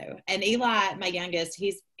 so, and Eli, my youngest,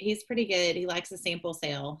 he's pretty good. He likes a sample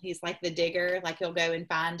sale. He's like the digger. Like he'll go and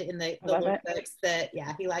find in the little books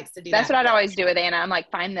he likes to do. That's what I'd always do with Anna. I'm like,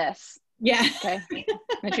 find this. Yeah. Okay.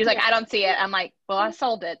 And she's like, I don't see it. I'm like, well, I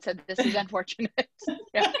sold it, so this is unfortunate.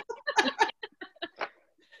 Yeah.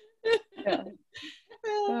 Yeah.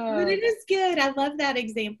 But it is good. I love that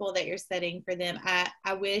example that you're setting for them.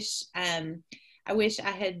 I wish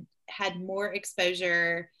I had more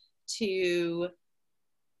exposure to,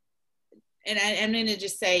 and I'm going to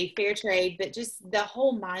just say fair trade, but just the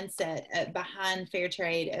whole mindset behind fair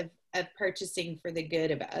trade of purchasing for the good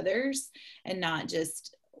of others and not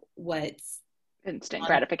just what's instant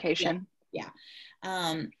gratification. Yeah.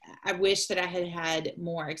 I wish that I had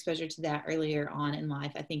more exposure to that earlier on in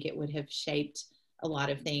life. I think it would have shaped a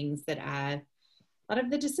lot of things a lot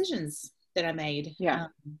of the decisions that I made. Yeah.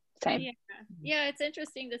 Same. Yeah. It's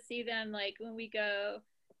interesting to see them, like when we go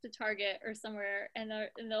to Target or somewhere and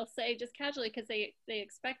they'll say just casually, because they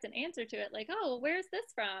expect an answer to it, like, oh, well, where's this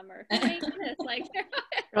from, or who made this? Like, they're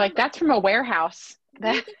like, that's from a warehouse.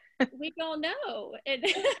 We don't know. And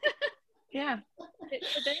yeah, but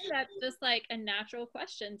then that's just like a natural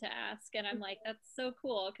question to ask, and I'm like, that's so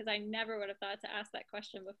cool, because I never would have thought to ask that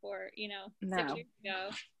question before, 6 years ago.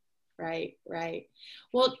 Right.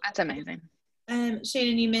 Well, that's amazing.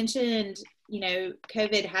 Shannon, you mentioned,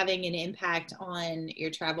 COVID having an impact on your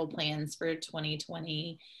travel plans for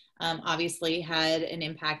 2020. Obviously had an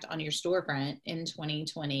impact on your storefront in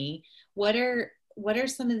 2020. What are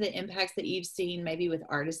some of the impacts that you've seen maybe with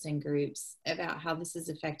artisan groups about how this has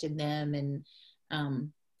affected them and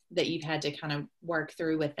that you've had to kind of work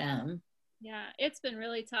through with them? Yeah, it's been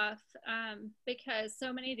really tough because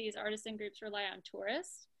so many of these artisan groups rely on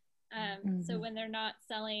tourists. So when they're not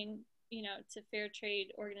selling to fair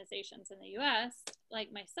trade organizations in the US,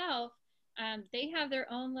 like myself, they have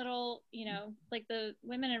their own little, like the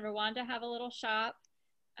women in Rwanda have a little shop.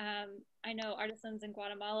 I know artisans in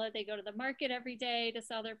Guatemala, they go to the market every day to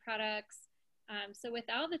sell their products. So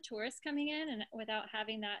without the tourists coming in and without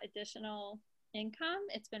having that additional income,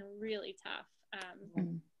 it's been really tough.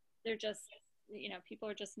 They're just, people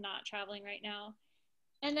are just not traveling right now.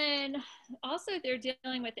 And then also they're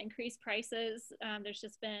dealing with increased prices. There's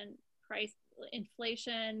just been price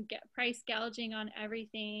inflation, price gouging on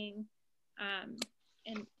everything.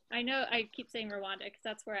 And I know I keep saying Rwanda because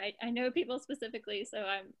that's where I know people specifically, so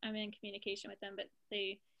I'm in communication with them, but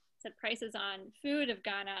they said prices on food have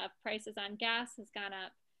gone up, prices on gas has gone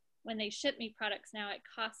up. When they ship me products now, it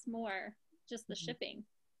costs more, just the shipping.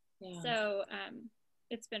 Yeah. So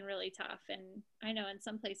it's been really tough. And I know in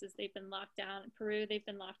some places they've been locked down. In Peru, they've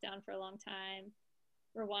been locked down for a long time.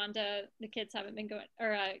 Rwanda, the kids haven't been going,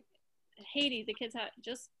 or Haiti, the kids have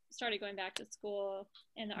just started going back to school,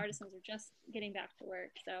 and the artisans are just getting back to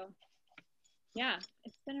work. So yeah,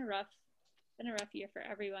 it's been a rough year for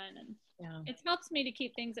everyone, and it helps me to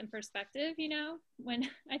keep things in perspective, when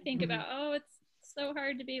I think about, oh, it's so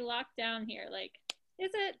hard to be locked down here, like,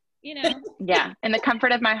 is it, yeah, in the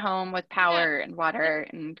comfort of my home with power and water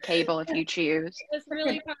and cable if you choose. It was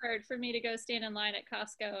really hard for me to go stand in line at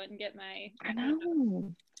Costco and get my I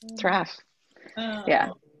know it's rough. Yeah,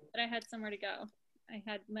 but I had somewhere to go. I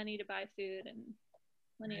had money to buy food and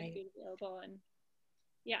plenty of food available, and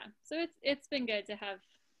so it's been good to have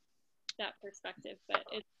that perspective, but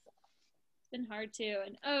it's been hard too.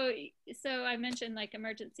 And so I mentioned like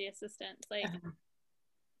emergency assistance, like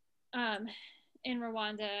in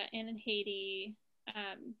Rwanda and in Haiti,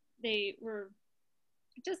 they were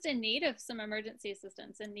just in need of some emergency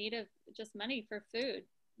assistance, in need of just money for food.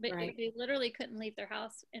 But Right. they literally couldn't leave their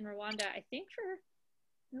house in Rwanda, I think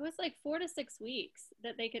it was like 4 to 6 weeks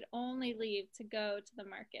that they could only leave to go to the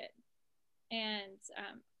market. And,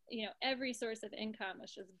 every source of income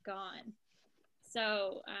was just gone.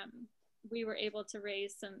 So we were able to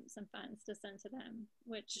raise some funds to send to them,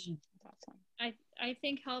 which Awesome. I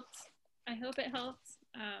think helped. I hope it helped.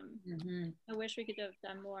 I wish we could have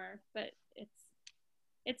done more, but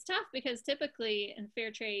it's tough because typically in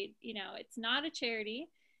fair trade, it's not a charity,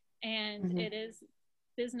 and it is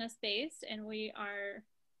business based, and we are,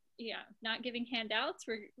 not giving handouts.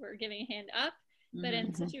 We're giving a hand up. But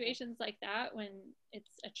in situations like that, when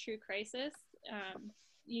it's a true crisis,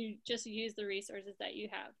 you just use the resources that you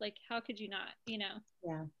have. Like, how could you not,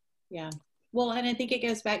 Yeah. Well, and I think it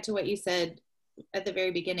goes back to what you said at the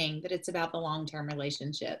very beginning, that it's about the long-term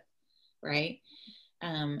relationship, right?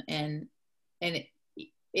 And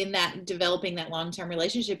in that, developing that long-term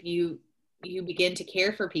relationship, you begin to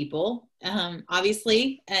care for people.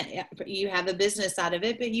 Obviously, you have a business side of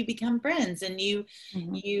it, but you become friends, and you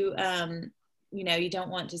don't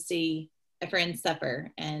want to see a friend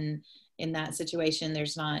suffer. And in that situation,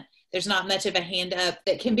 there's not much of a hand up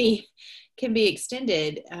that can be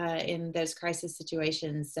extended in those crisis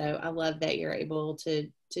situations. So I love that you're able to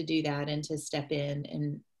do that and to step in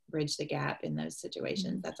and bridge the gap in those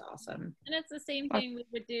situations. That's awesome. And it's the same thing we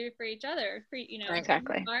would do for each other.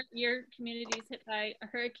 Exactly. Your community's hit by a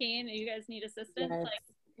hurricane and you guys need assistance. Yes. Like,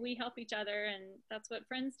 we help each other, and that's what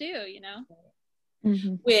friends do,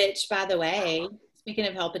 Which, by the way, speaking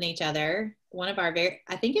of helping each other, one of our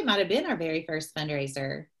I think it might have been our very first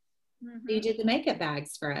fundraiser. You did the makeup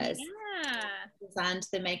bags for us. Yeah. Designed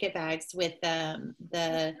the makeup bags with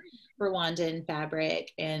the Rwandan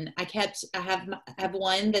fabric, and I have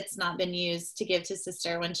one that's not been used to give to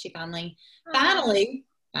sister when she finally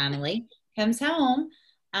comes home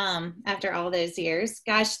after all those years.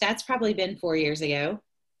 Gosh, that's probably been 4 years ago.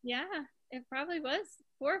 Yeah, it probably was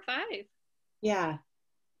 4 or 5. Yeah.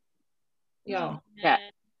 Y'all. Yeah.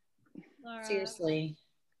 Laura. Seriously.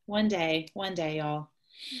 One day, y'all.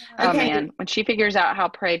 Oh Okay. man, when she figures out how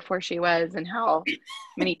prayed for she was and how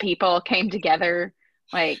many people came together,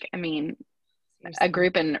 like, I mean, a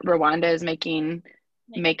group in Rwanda is making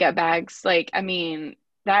makeup bags. Like, I mean,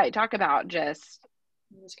 that, talk about just,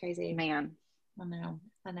 it was crazy, man. I know.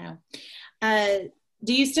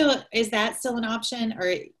 Is that still an option,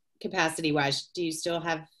 or capacity wise, do you still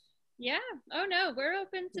have? Yeah. Oh no, we're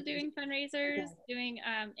open to doing fundraisers, doing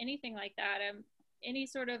anything like that. Any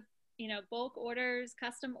sort of, bulk orders,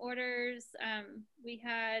 custom orders. We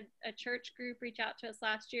had a church group reach out to us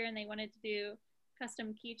last year, and they wanted to do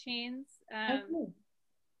custom keychains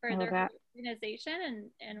for their organization,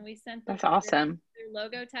 and we sent them. That's awesome. Their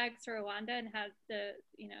logo tags to Rwanda and had the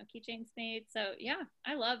keychains made. So yeah,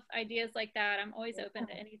 I love ideas like that. I'm always open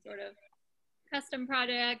to any sort of custom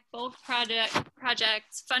project, bulk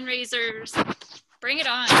projects, fundraisers. Bring it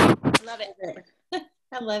on. I love it.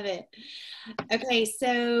 I love it. Okay,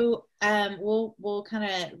 so we'll kind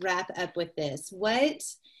of wrap up with this. What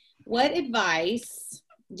advice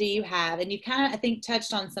do you have? And you kind of, I think,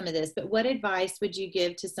 touched on some of this, but what advice would you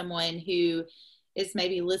give to someone who is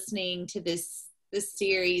maybe listening to this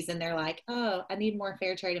series and they're like, oh, I need more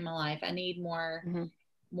fair trade in my life. I need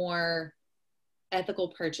more ethical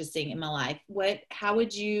purchasing in my life. How do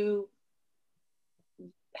you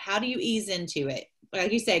ease into it?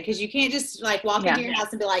 Like you said, because you can't just like walk into your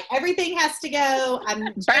house and be like, everything has to go.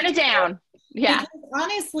 Burn it down. Yeah. Because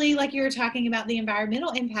honestly, like you were talking about the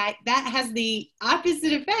environmental impact, that has the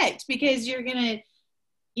opposite effect, because you're going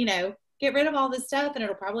to, get rid of all this stuff, and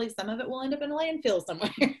some of it will end up in a landfill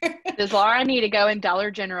somewhere. Does Laura need to go in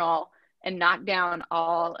Dollar General and knock down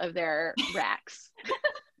all of their racks?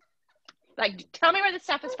 Like, tell me where the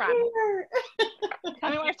stuff is from.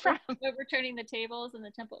 Tell me where it's from. Overturning the tables in the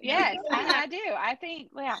temple. Yes, I do. I think,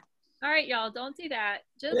 yeah. All right, y'all, don't do that.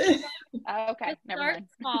 Just okay, never start mind.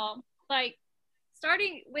 small. Like,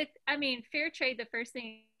 starting with, fair trade, the first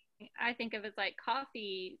thing I think of is like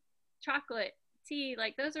coffee, chocolate, tea.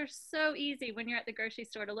 Like, those are so easy when you're at the grocery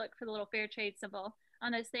store to look for the little fair trade symbol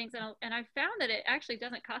on those things. And I found that it actually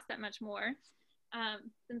doesn't cost that much more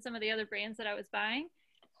than some of the other brands that I was buying.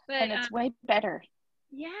 But, and it's way better.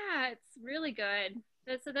 Yeah, it's really good.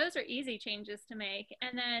 So those are easy changes to make.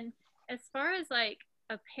 And then as far as like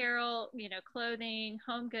apparel, clothing,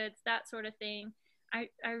 home goods, that sort of thing, I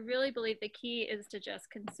really believe the key is to just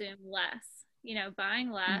consume less,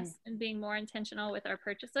 buying less and being more intentional with our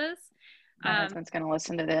purchases. My husband's going to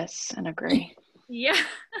listen to this and agree. Yeah.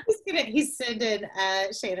 He's sending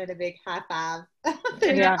Shannon a big high five.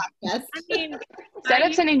 Yeah. Yes. I mean, Instead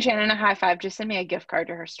of sending Shannon a high five, just send me a gift card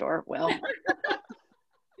to her store, Will.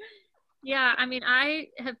 Yeah, I mean, I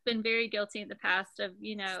have been very guilty in the past of,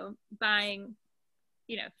 buying,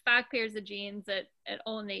 5 pairs of jeans at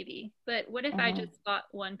Old Navy. But what if I just bought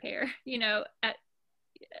one pair, at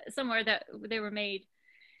somewhere that they were made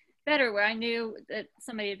better, where I knew that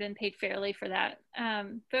somebody had been paid fairly for that.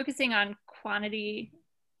 Focusing on quality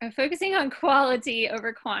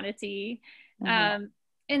over quantity.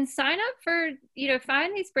 And sign up for,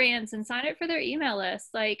 find these brands and sign up for their email list.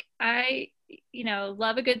 Like, I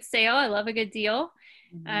love a good sale. I love a good deal.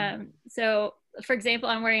 So for example,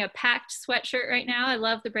 I'm wearing a Pact sweatshirt right now. I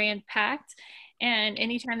love the brand Pact. And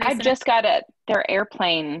anytime I just got their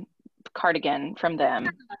airplane cardigan from them.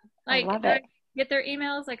 Like, I love it. Get their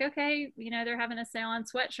emails like, okay, they're having a sale on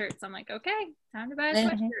sweatshirts. I'm like, okay, time to buy a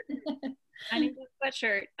sweatshirt. I need a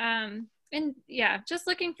sweatshirt. And yeah, just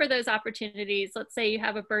looking for those opportunities. Let's say you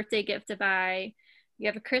have a birthday gift to buy, you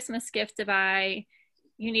have a Christmas gift to buy,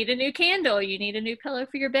 you need a new candle, you need a new pillow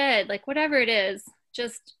for your bed, like whatever it is,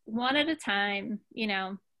 just one at a time,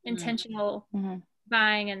 intentional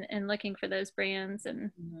buying and looking for those brands.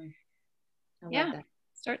 And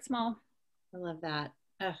start small. I love that.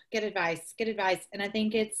 Oh, good advice. Good advice. And I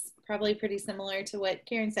think it's probably pretty similar to what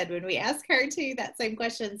Karen said when we asked her too, that same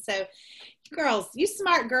question. So girls, you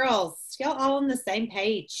smart girls, y'all all on the same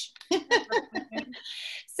page.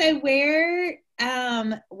 So where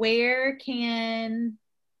can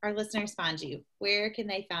our listeners find you? Where can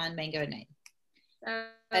they find Mango and Main?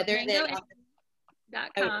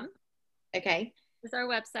 Mangoandmain.com. Okay. Is our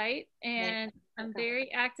website. And I'm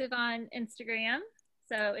very active on Instagram.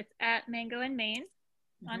 So it's at Mango and Main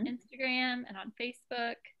on Instagram and on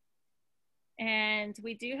Facebook. And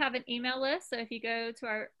we do have an email list. So if you go to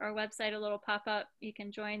our website, a little pop-up, you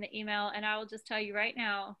can join the email. And I will just tell you right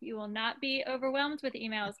now, you will not be overwhelmed with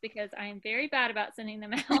emails because I am very bad about sending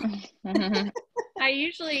them out. I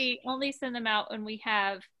usually only send them out when we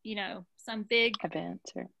have, some big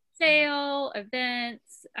events or sale,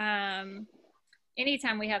 events.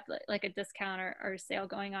 Anytime we have like a discount or sale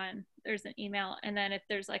going on, there's an email. And then if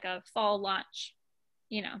there's like a fall launch,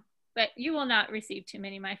 but you will not receive too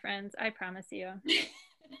many, my friends. I promise you.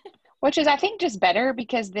 Which is, I think, just better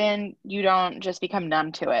because then you don't just become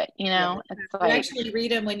numb to it. It's like you actually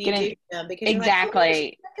read them when you do them because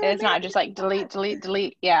exactly. It's not just like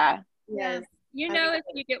delete. Yeah. Yes. If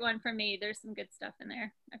you get one from me, there's some good stuff in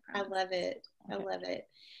there. I love it. I love it.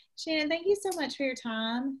 Shannon, thank you so much for your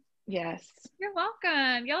time. Yes. You're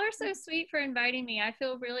welcome. Y'all are so sweet for inviting me. I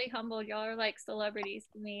feel really humbled. Y'all are like celebrities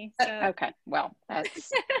to me. So. Okay. Well,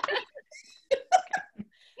 that's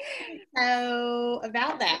so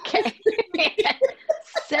about that. Okay.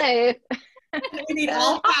 So we need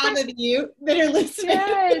all 5 of you that are listening.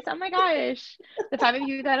 Yes. Oh my gosh. The 5 of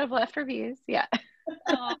you that have left reviews. Yeah.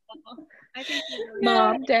 Oh, I think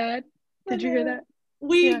Mom, Dad, did you hear that?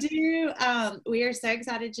 We do. We are so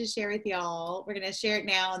excited to share with y'all. We're going to share it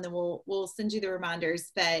now and then we'll send you the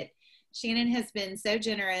reminders. But Shannon has been so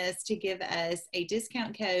generous to give us a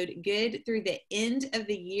discount code good through the end of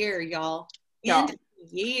the year, y'all. End of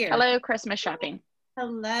the year. Hello, Christmas shopping.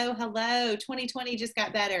 Hello. 2020 just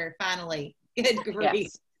got better, finally. Good grief.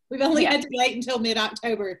 Yes. We've only had to wait until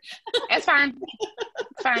mid-October. It's fine.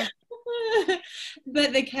 It's fine.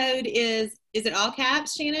 But the code is it all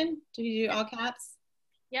caps, Shannon? Do you do all caps?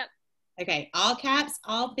 Yep. Okay, all caps,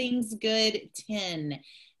 all things good 10.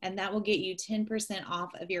 And that will get you 10%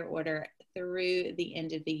 off of your order through the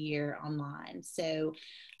end of the year online. So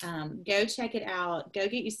go check it out. Go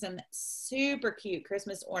get you some super cute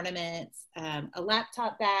Christmas ornaments, a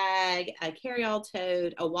laptop bag, a carry-all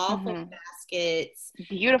tote, a wall full of baskets.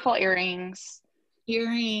 Beautiful earrings,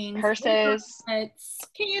 purses,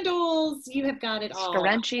 candles. You have got it all.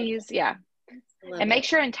 Scrunchies, yeah. And make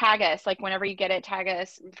sure and tag us. Like whenever you get it, tag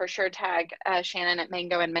us. For sure, tag Shannon at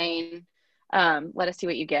Mango and Main. Let us see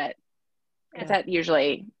what you get. Because that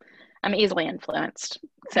usually, I'm easily influenced.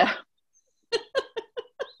 So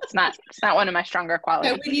it's not one of my stronger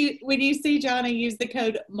qualities. So when you see Johnny use the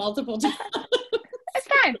code multiple times, it's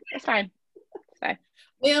fine.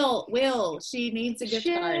 Will, she needs a gift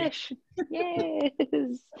card.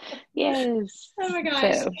 Yes. Oh my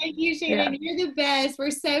gosh. So, thank you, Shannon. Yeah. You're the best.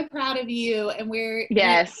 We're so proud of you and we're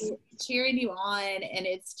cheering you on. And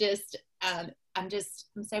it's just, I'm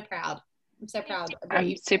so proud. I'm so proud.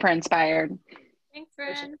 I'm super inspired. Thanks,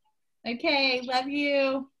 friend. Okay. Love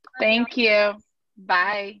you. Thank you.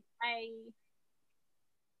 Bye. Bye.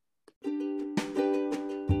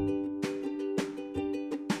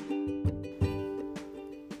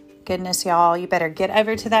 goodness, y'all, you better get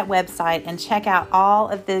over to that website and check out all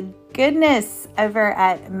of the goodness over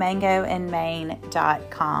at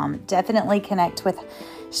mangoandmaine.com. Definitely connect with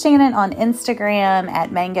Shannon on Instagram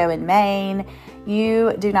at Mango and Maine.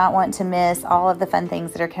 You do not want to miss all of the fun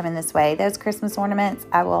things that are coming this way. Those Christmas ornaments,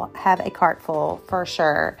 I will have a cart full for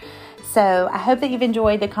sure. So I hope that you've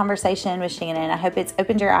enjoyed the conversation with Shannon. I hope it's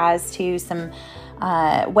opened your eyes to some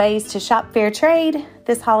ways to shop fair trade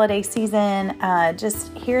this holiday season.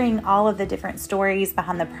 Just hearing all of the different stories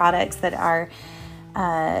behind the products that are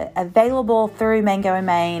available through Mango and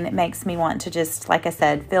Maine makes me want to just, like I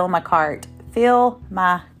said, fill my cart.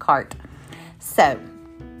 So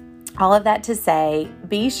all of that to say,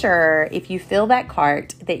 be sure if you fill that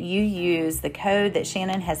cart that you use the code that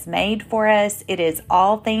Shannon has made for us. It is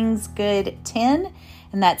All Things Good 10,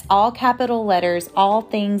 and that's all capital letters, All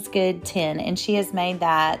Things Good 10. And she has made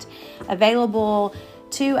that available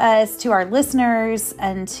to us, to our listeners,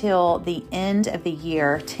 until the end of the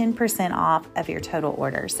year, 10% off of your total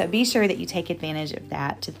order. So be sure that you take advantage of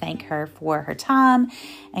that to thank her for her time,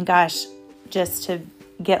 and gosh, just to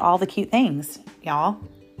get all the cute things, y'all.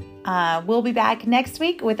 We'll be back next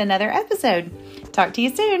week with another episode. Talk to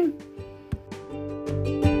you soon.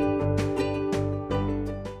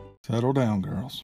 Settle down, girls.